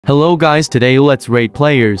Hello guys, today let's rate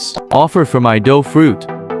players. Offer from Ido Fruit.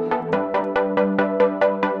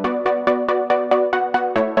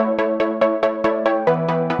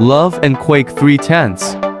 Love and Quake 3/10.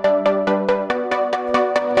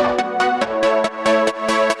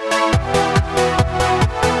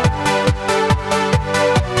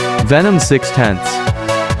 Venom 6/10.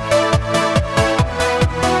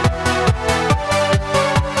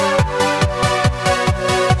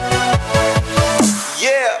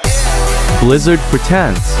 Blizzard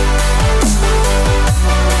Pretends.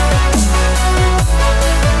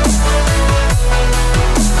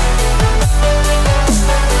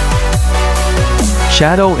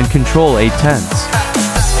 Shadow and Control 8/10.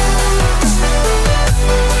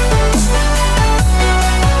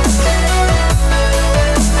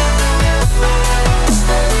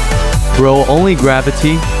 Bro Only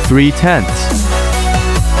Gravity 3/10.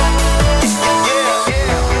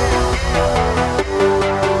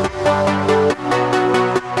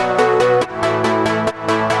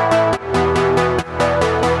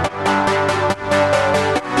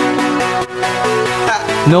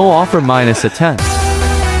 No offer minus a tenth.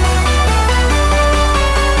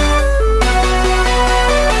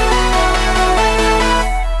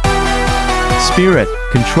 Spirit,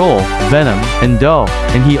 Control, Venom, and Doe,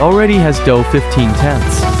 and he already has Doe 15/10.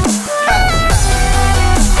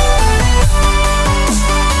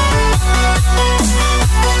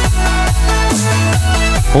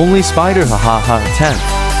 Only Spider hahaha 10th.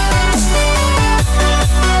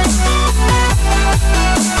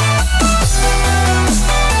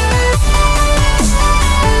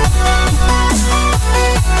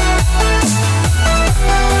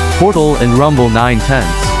 Portal and Rumble 9/10.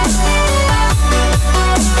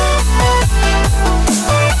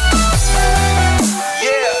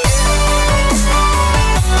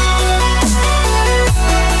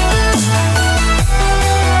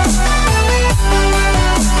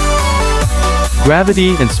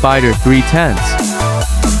 Gravity and Spider 3/10.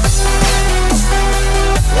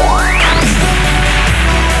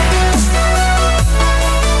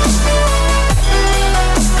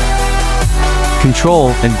 Control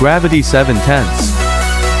and Gravity 7/10.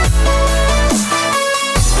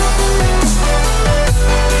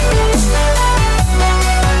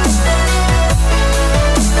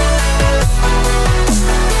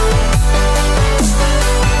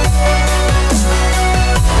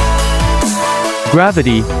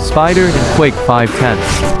 Gravity, Spider and Quake 5/10.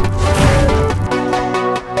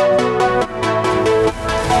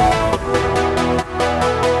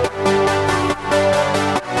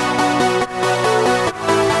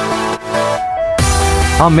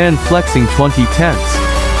 Amen Flexing 20/10.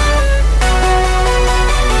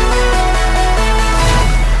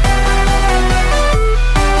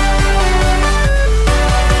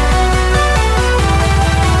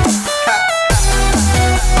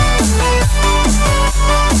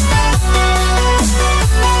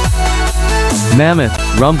 Mammoth,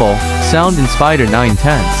 Rumble, Sound and Spider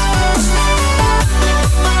 9/10.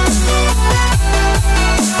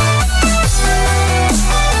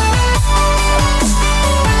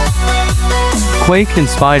 Quake and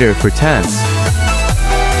Spider for 10s.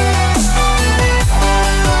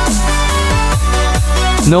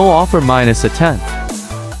 No offer minus a tenth.